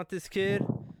 hey, you want this kid?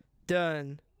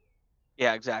 Done.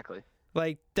 Yeah, exactly.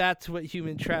 Like, that's what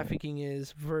human trafficking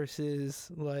is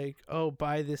versus, like, oh,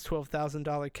 buy this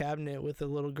 $12,000 cabinet with a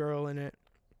little girl in it.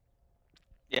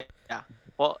 Yeah.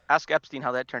 Well, ask Epstein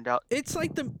how that turned out. It's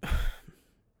like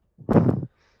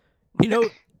you know,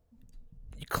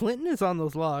 Clinton is on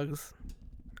those logs.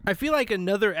 I feel like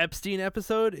another Epstein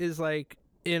episode is, like,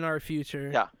 in our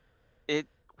future. Yeah.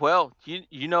 Well,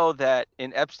 you know that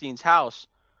in Epstein's house,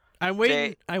 I'm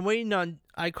waiting on,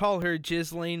 I call her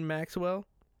Ghislaine Maxwell.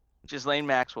 Ghislaine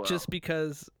Maxwell. Just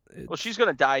because Well, she's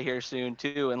gonna die here soon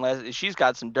too, unless she's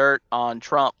got some dirt on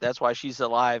Trump. That's why she's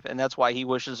alive, and that's why he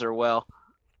wishes her well.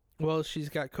 Well, she's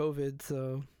got COVID,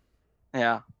 so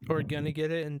Yeah. or gonna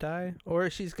get it and die, or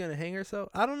she's gonna hang herself.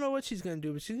 I don't know what she's gonna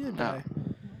do, but she's gonna die.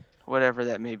 Whatever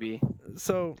that may be.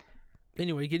 So,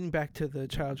 anyway, getting back to the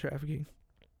child trafficking.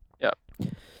 Yep.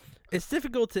 It's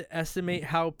difficult to estimate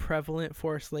how prevalent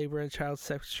forced labor and child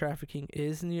sex trafficking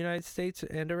is in the United States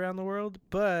and around the world,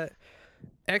 but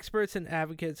experts and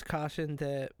advocates caution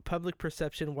that public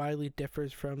perception widely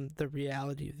differs from the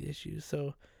reality of the issue.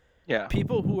 So, Yeah.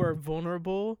 people who are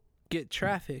vulnerable get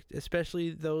trafficked,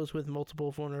 especially those with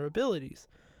multiple vulnerabilities.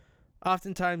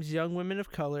 Oftentimes, young women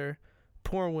of color,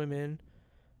 poor women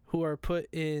who are put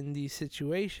in these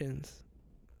situations.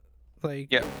 Like,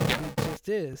 Yeah. it just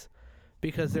is.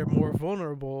 Because they're more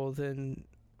vulnerable than,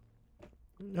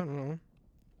 I don't know.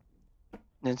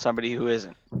 Than somebody who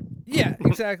isn't. Yeah,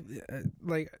 exactly.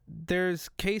 Like, there's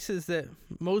cases that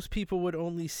most people would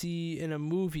only see in a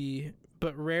movie,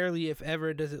 but rarely, if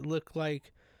ever, does it look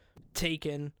like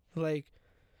Taken. Like,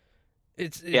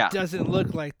 it doesn't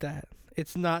look like that.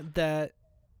 It's not that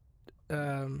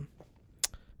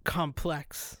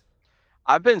complex.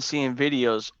 I've been seeing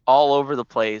videos all over the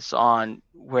place on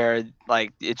where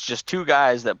like it's just two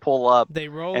guys that pull up. They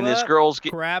roll and up, this girl's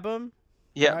grab them,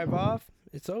 drive off.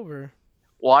 It's over.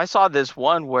 Well, I saw this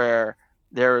one where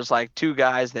there was like two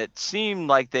guys that seemed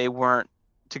like they weren't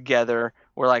together.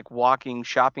 Were like walking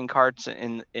shopping carts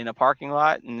in a parking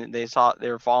lot, and they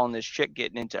were following this chick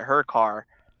getting into her car,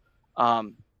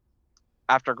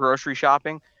 after grocery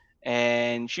shopping.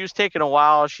 And she was taking a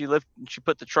while. She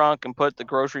put the trunk and put the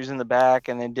groceries in the back,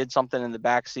 and then did something in the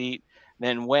back seat.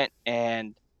 Then went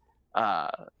and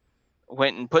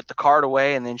put the cart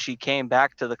away, and then she came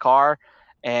back to the car.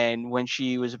 And when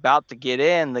she was about to get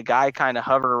in, the guy kind of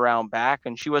hovered around back,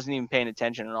 and she wasn't even paying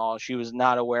attention at all. She was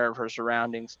not aware of her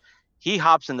surroundings. He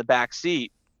hops in the back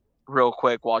seat real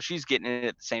quick while she's getting in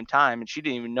at the same time, and she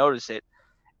didn't even notice it.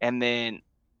 And then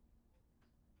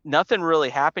nothing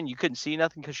really happened. You couldn't see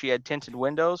nothing because she had tinted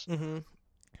windows. Mm-hmm.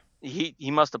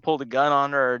 He must have pulled a gun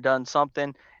on her or done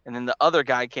something. And then the other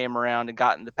guy came around and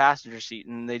got in the passenger seat,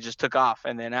 and they just took off.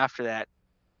 And then after that,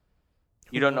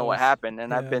 you don't know what happened.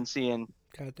 And I've been seeing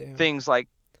things like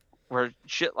where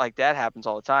shit like that happens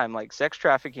all the time, like sex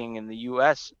trafficking in the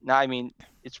U.S. Now, I mean,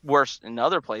 it's worse in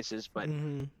other places, but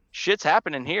shit's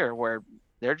happening here where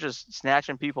they're just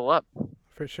snatching people up.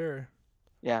 For sure.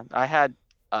 Yeah, I had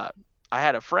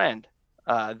a friend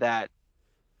that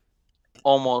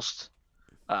almost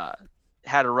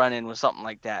had a run-in with something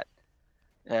like that.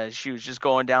 She was just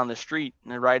going down the street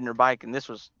and riding her bike, and this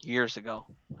was years ago.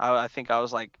 I think I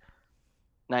was like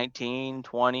 19,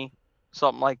 20,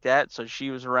 something like that. So she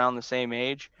was around the same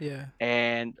age. Yeah.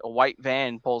 And a white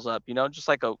van pulls up, just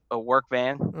like a work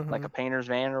van, like a painter's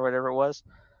van or whatever it was,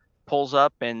 pulls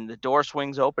up, and the door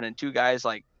swings open, and two guys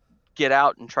like get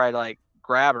out and try to like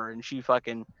grab her, and she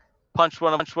fucking punched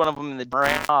one of them, and they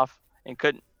ran off and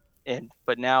couldn't.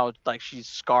 But now like she's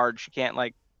scarred. She can't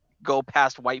like go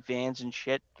past white vans and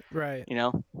shit. Right.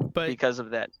 But because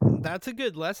of that. That's a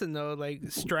good lesson though. Like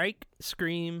strike,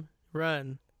 scream,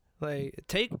 run. Like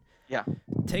take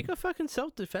a fucking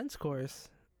self-defense course.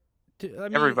 I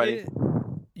mean, everybody.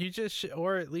 You just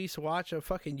or at least watch a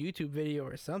fucking YouTube video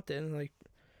or something. Like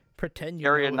pretend you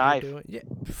carry know a what knife. You're doing. Yeah,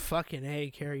 fucking A,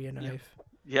 carry a knife.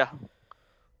 Yeah.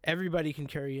 Everybody can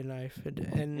carry a knife,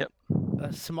 and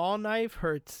a small knife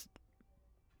hurts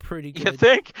pretty good. You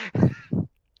think?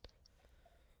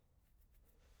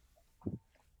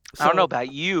 I don't know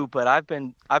about you, but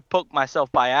I've poked myself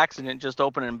by accident just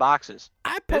opening boxes.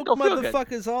 I poke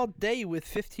motherfuckers all day with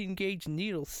 15 gauge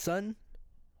needles, son.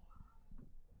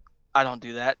 I don't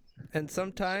do that. And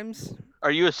sometimes.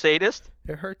 Are you a sadist?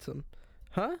 It hurts them.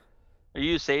 Huh? Are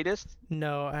you a sadist?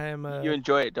 No, I am a. You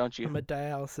enjoy it, don't you? I'm a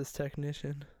dialysis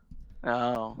technician.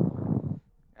 Oh.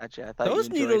 Gotcha. I thought those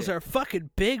you needles it. are fucking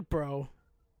big, bro.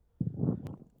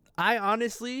 I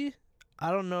honestly,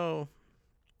 I don't know.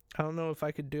 I don't know if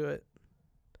I could do it.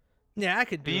 Yeah, I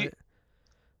could do it.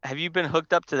 Have you been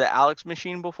hooked up to the Alex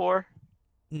machine before?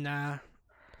 Nah.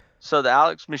 So the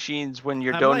Alex machine's when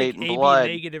you're I'm donating like blood.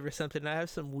 AB negative or something. I have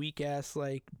some weak ass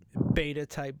like beta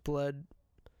type blood.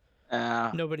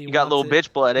 Nobody. You got little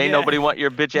bitch blood. Ain't nobody want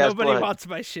your bitch ass blood. Nobody wants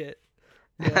my shit.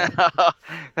 Yeah.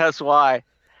 That's why.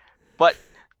 But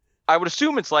I would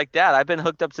assume it's like that. I've been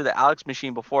hooked up to the Alex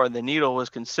machine before, and the needle was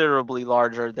considerably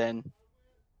larger than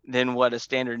what a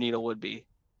standard needle would be.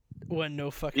 Wasn't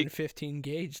no fucking 15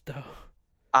 gauge though.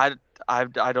 I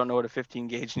don't know what a 15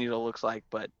 gauge needle looks like,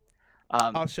 but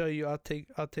I'll show you. I'll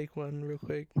take one real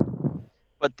quick.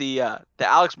 But the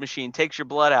Alex machine takes your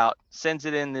blood out, sends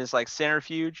it in this like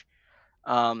centrifuge,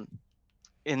 in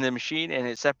the machine, and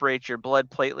it separates your blood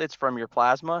platelets from your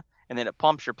plasma, and then it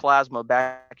pumps your plasma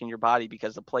back in your body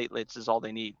because the platelets is all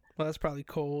they need. Well, that's probably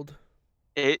cold.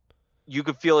 You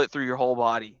can feel it through your whole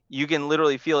body. You can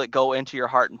literally feel it go into your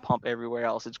heart and pump everywhere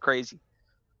else. It's crazy.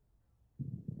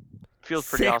 Feels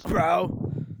pretty Sick, awesome,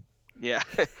 bro. Yeah,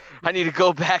 I need to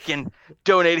go back and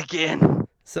donate again.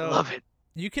 So Love it.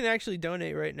 you can actually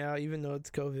donate right now, even though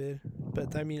it's COVID.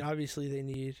 But I mean, obviously they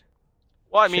need.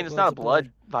 Well, I mean, it's not a shitloads of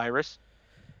blood. virus.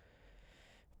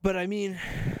 But I mean,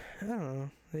 I don't know.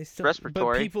 They still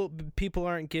Respiratory. But people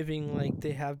aren't giving like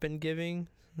they have been giving.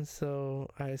 So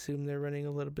I assume they're running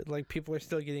a little bit. Like people are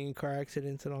still getting in car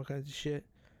accidents and all kinds of shit.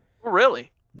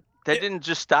 Really? That didn't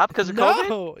just stop because of COVID?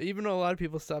 No, even though a lot of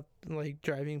people stopped like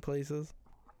driving places.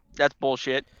 That's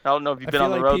bullshit. I don't know if you've I been feel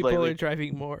on the like road people lately. are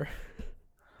driving more.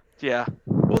 Yeah.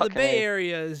 Well, the Fucking Bay A.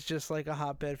 Area is just like a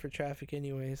hotbed for traffic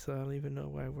anyway, so I don't even know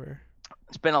why we're.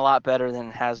 It's been a lot better than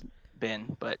it has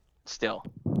been, but still.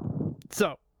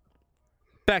 So,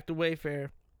 back to Wayfair.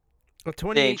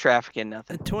 A They ain't trafficking A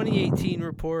nothing. 2018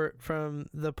 report from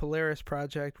the Polaris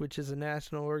Project, which is a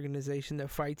national organization that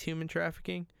fights human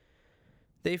trafficking,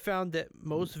 they found that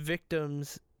most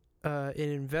victims it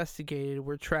investigated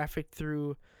were trafficked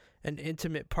through an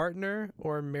intimate partner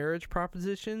or marriage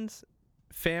propositions,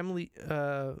 familial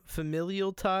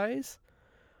ties,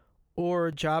 or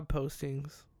job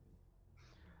postings.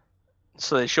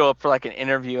 So they show up for like an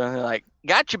interview and they're like,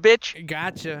 "Gotcha, bitch."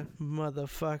 Gotcha,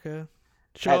 motherfucker.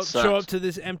 That Show up sucks. to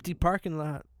this empty parking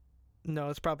lot. No,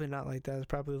 it's probably not like that. It's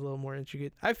probably a little more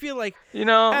intricate. I feel like You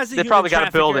know, as a they human probably got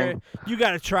a trafficker, building. you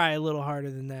got to try a little harder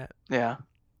than that. Yeah.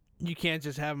 You can't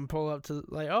just have them pull up to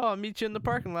like, oh, I'll meet you in the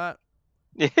parking lot.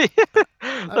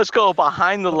 Let's go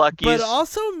behind the Luckies. But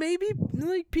also maybe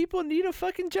like people need a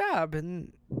fucking job,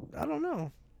 and I don't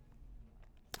know.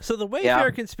 So the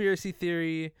Wayfair conspiracy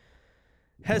theory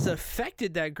has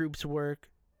affected that group's work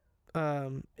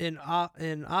in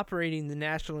operating the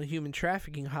National Human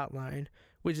Trafficking Hotline,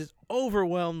 which is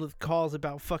overwhelmed with calls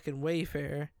about fucking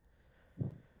Wayfair.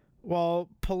 While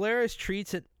Polaris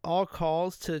treats all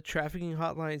calls to trafficking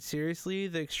hotlines seriously,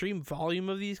 the extreme volume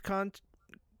of these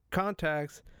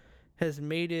contacts has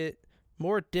made it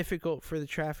more difficult for the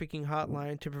trafficking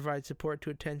hotline to provide support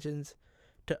to attentions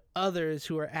to others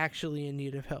who are actually in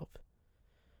need of help.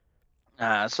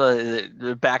 So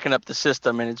they're backing up the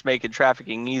system and it's making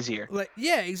trafficking easier. Like,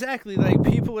 yeah, exactly. Like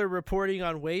people are reporting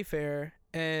on Wayfair,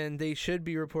 and they should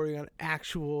be reporting on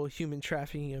actual human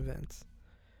trafficking events.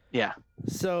 Yeah.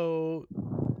 So,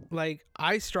 like,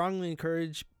 I strongly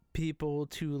encourage people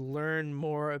to learn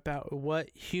more about what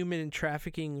human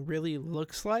trafficking really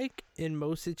looks like in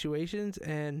most situations,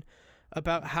 and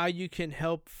about how you can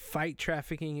help fight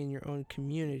trafficking in your own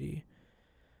community.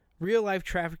 Real life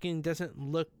trafficking doesn't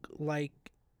look like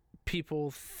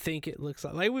people think it looks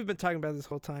like. Like we've been talking about this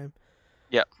whole time.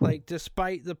 Yep. Like,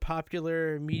 despite the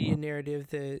popular media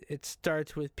narrative that it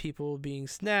starts with people being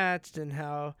snatched, and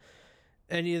how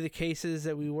any of the cases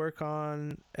that we work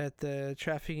on at the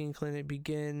trafficking clinic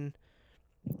begin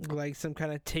like some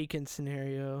kind of taken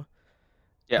scenario.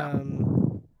 Yeah.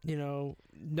 You know,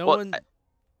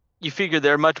 you figure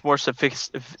they're much more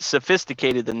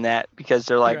sophisticated than that, because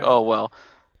they're like, Right. oh, well,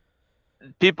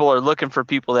 people are looking for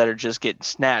people that are just getting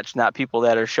snatched, not people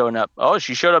that are showing up. Oh,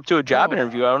 she showed up to a job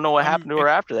interview. I don't know what happened to her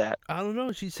after that. I don't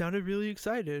know. She sounded really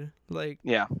excited. Like,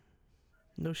 Yeah.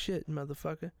 no shit,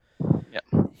 motherfucker. Yep.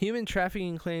 Human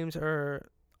trafficking claims are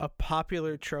a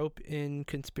popular trope in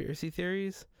conspiracy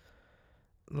theories.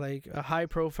 Like, a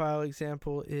high-profile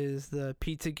example is the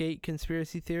Pizzagate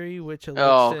conspiracy theory, which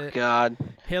alleged that God.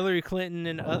 Hillary Clinton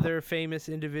and other famous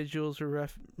individuals were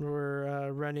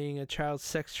running a child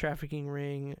sex trafficking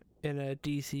ring in a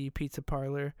D.C. pizza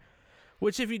parlor.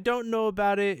 Which, if you don't know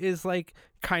about it, is like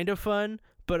kind of fun,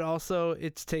 but also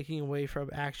it's taking away from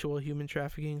actual human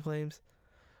trafficking claims.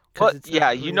 But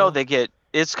yeah, you know,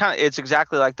 it's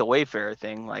exactly like the Wayfair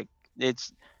thing. Like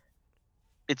it's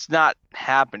not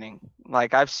happening.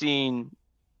 Like I've seen,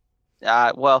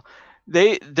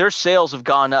 their sales have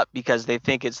gone up because they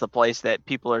think it's the place that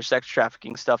people are sex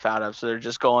trafficking stuff out of. So they're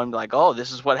just going like, oh,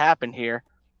 this is what happened here.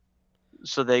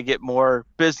 So they get more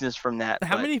business from that.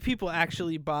 How many people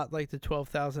actually bought like the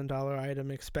 $12,000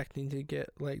 item expecting to get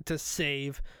like to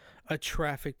save a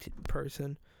trafficked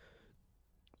person?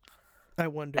 I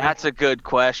wonder. That's a good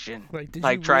question. Like,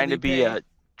 trying to be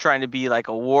like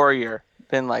a warrior,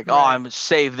 been like, oh, I'm gonna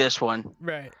save this one,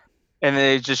 right? And then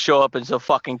they just show up in some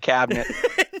fucking cabinet.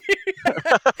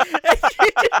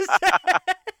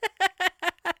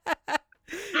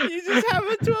 You just have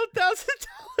a $12,000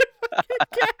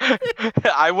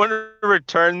 I want to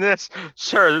return this,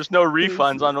 sir. There's no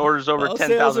refunds on orders over All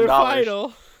sales $10,000. are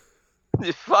final.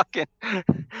 Fucking,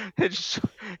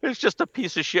 it's just a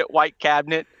piece of shit white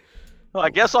cabinet. Well, I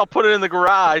guess I'll put it in the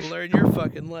garage. Learn your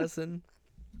fucking lesson.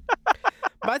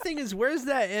 My thing is, where's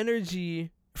that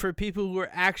energy for people who are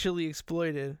actually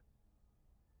exploited?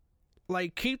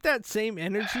 Like, keep that same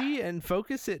energy and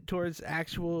focus it towards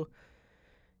actual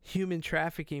human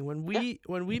trafficking. When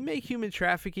we make human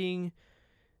trafficking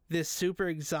this super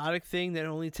exotic thing that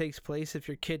only takes place if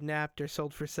you're kidnapped or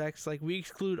sold for sex, like, we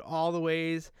exclude all the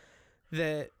ways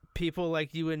that people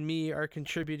like you and me are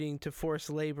contributing to forced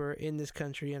labor in this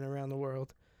country and around the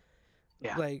world.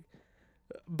 Yeah. Like,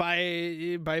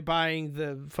 by buying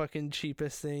the fucking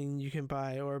cheapest thing you can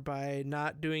buy, or by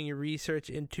not doing your research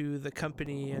into the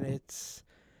company and its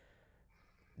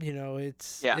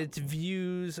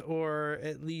views, or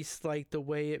at least like the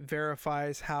way it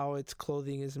verifies how its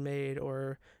clothing is made,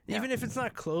 or even if it's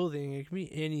not clothing, it can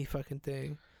be any fucking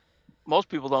thing. Most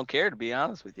people don't care, to be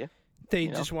honest with you. They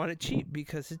just want it cheap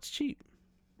because it's cheap.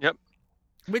 Yep.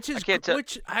 Which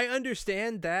I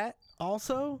understand that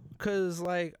also, because,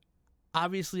 like,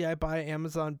 obviously I buy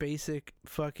Amazon basic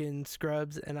fucking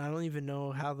scrubs and I don't even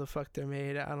know how the fuck they're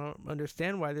made. I don't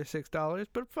understand why they're $6,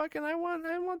 but fucking I want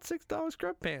 $6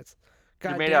 scrub pants.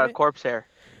 They're made out of corpse hair.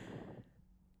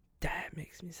 That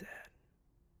makes me sad.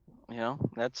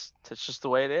 That's just the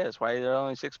way it is. Why they're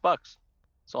only $6? It's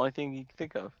the only thing you can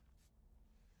think of.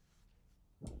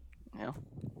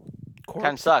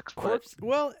 Kind of sucks. Corpse.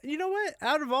 Well, you know what?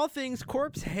 Out of all things,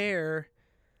 corpse hair.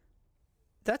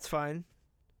 That's fine.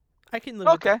 I can live.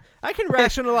 Okay. I can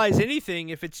rationalize anything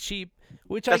if it's cheap,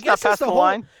 which That's I guess not is the past whole.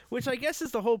 line. Which I guess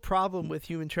is the whole problem with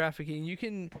human trafficking. You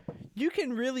can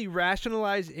really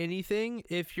rationalize anything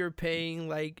if you're paying,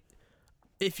 like,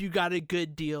 if you got a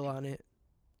good deal on it.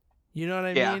 You know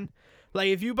what I mean? Like,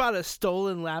 if you bought a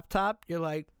stolen laptop, you're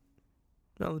like,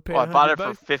 I bought it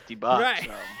for $50. Right.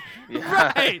 So,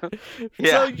 yeah. Right.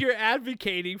 Yeah. So you're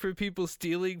advocating for people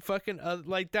stealing fucking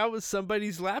like that was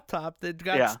somebody's laptop that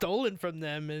got stolen from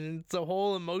them, and it's a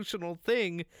whole emotional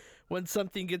thing when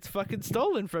something gets fucking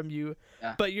stolen from you.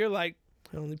 Yeah. But you're like,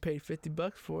 I only paid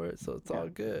 $50 for it, so it's all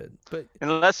good. But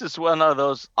unless it's one of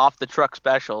those off the truck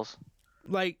specials.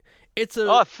 Like, it's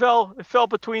a it fell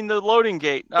between the loading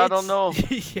gate. I don't know.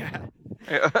 Yeah.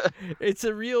 It's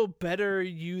a real better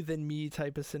you than me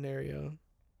type of scenario.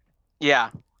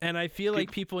 Yeah. And I feel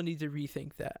like people need to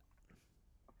rethink that.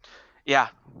 Yeah.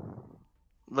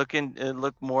 Look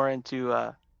more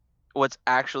into what's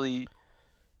actually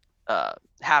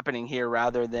happening here,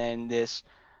 rather than this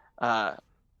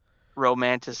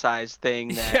romanticized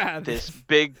thing that this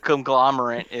big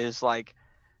conglomerate is like,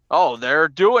 oh, they're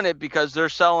doing it because they're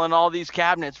selling all these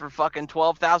cabinets for fucking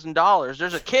 $12,000.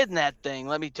 There's a kid in that thing,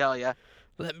 let me tell you.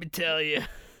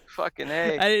 Fucking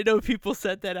A. I didn't know people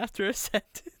said that after a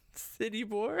sentence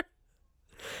anymore.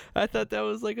 I thought that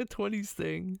was like a 20s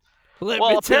thing. Let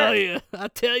me tell you. I'll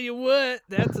tell you what.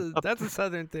 That's a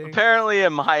Southern thing. Apparently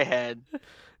in my head,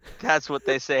 that's what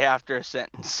they say after a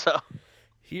sentence. So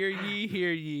hear ye,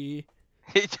 hear ye.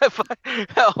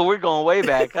 Hell, we're going way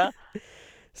back, huh?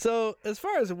 So as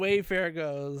far as Wayfair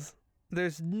goes,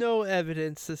 there's no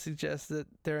evidence to suggest that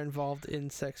they're involved in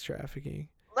sex trafficking.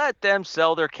 Let them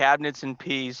sell their cabinets in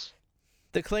peace.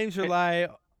 The claims rely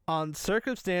on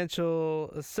circumstantial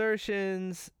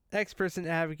assertions. Experts and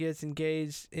advocates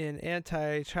engaged in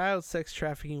anti-child sex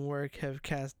trafficking work have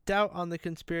cast doubt on the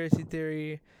conspiracy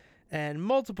theory, and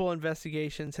multiple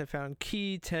investigations have found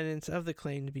key tenets of the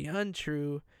claim to be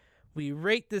untrue. We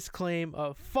rate this claim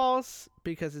a false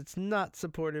because it's not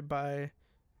supported by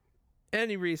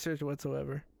any research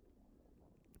whatsoever.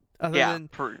 Other than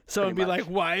someone be like,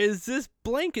 why is this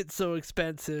blanket so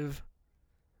expensive?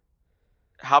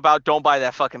 How about don't buy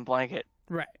that fucking blanket?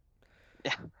 Right.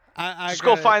 Yeah. Just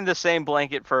go find the same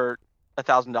blanket for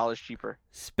 $1,000 cheaper.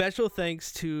 Special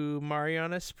thanks to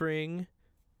Mariana Spring,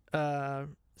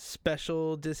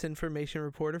 special disinformation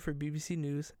reporter for BBC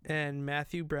News, and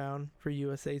Matthew Brown for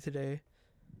USA Today.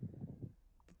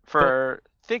 For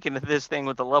thinking of this thing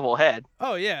with a level head.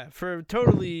 Oh, yeah. For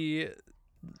totally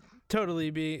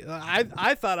being...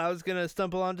 I thought I was going to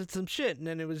stumble onto some shit, and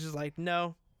then it was just like,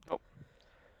 no. Nope.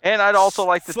 And I'd also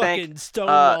like to thank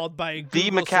stonewalled by Google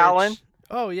V. McAllen. Search.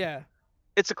 Oh, yeah.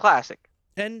 It's a classic.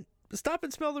 And Stop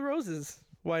and Smell the Roses.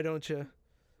 Why don't you?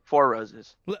 4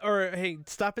 Roses. Or, hey,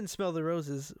 Stop and Smell the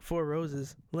Roses. 4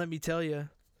 Roses. Let me tell you.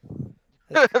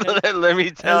 Let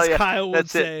me tell you. As Kyle would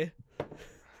say.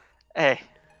 Hey,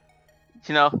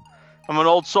 I'm an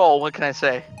old soul. What can I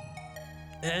say?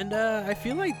 And I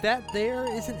feel like that there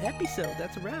is an episode.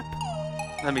 That's a wrap.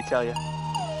 Let me tell you.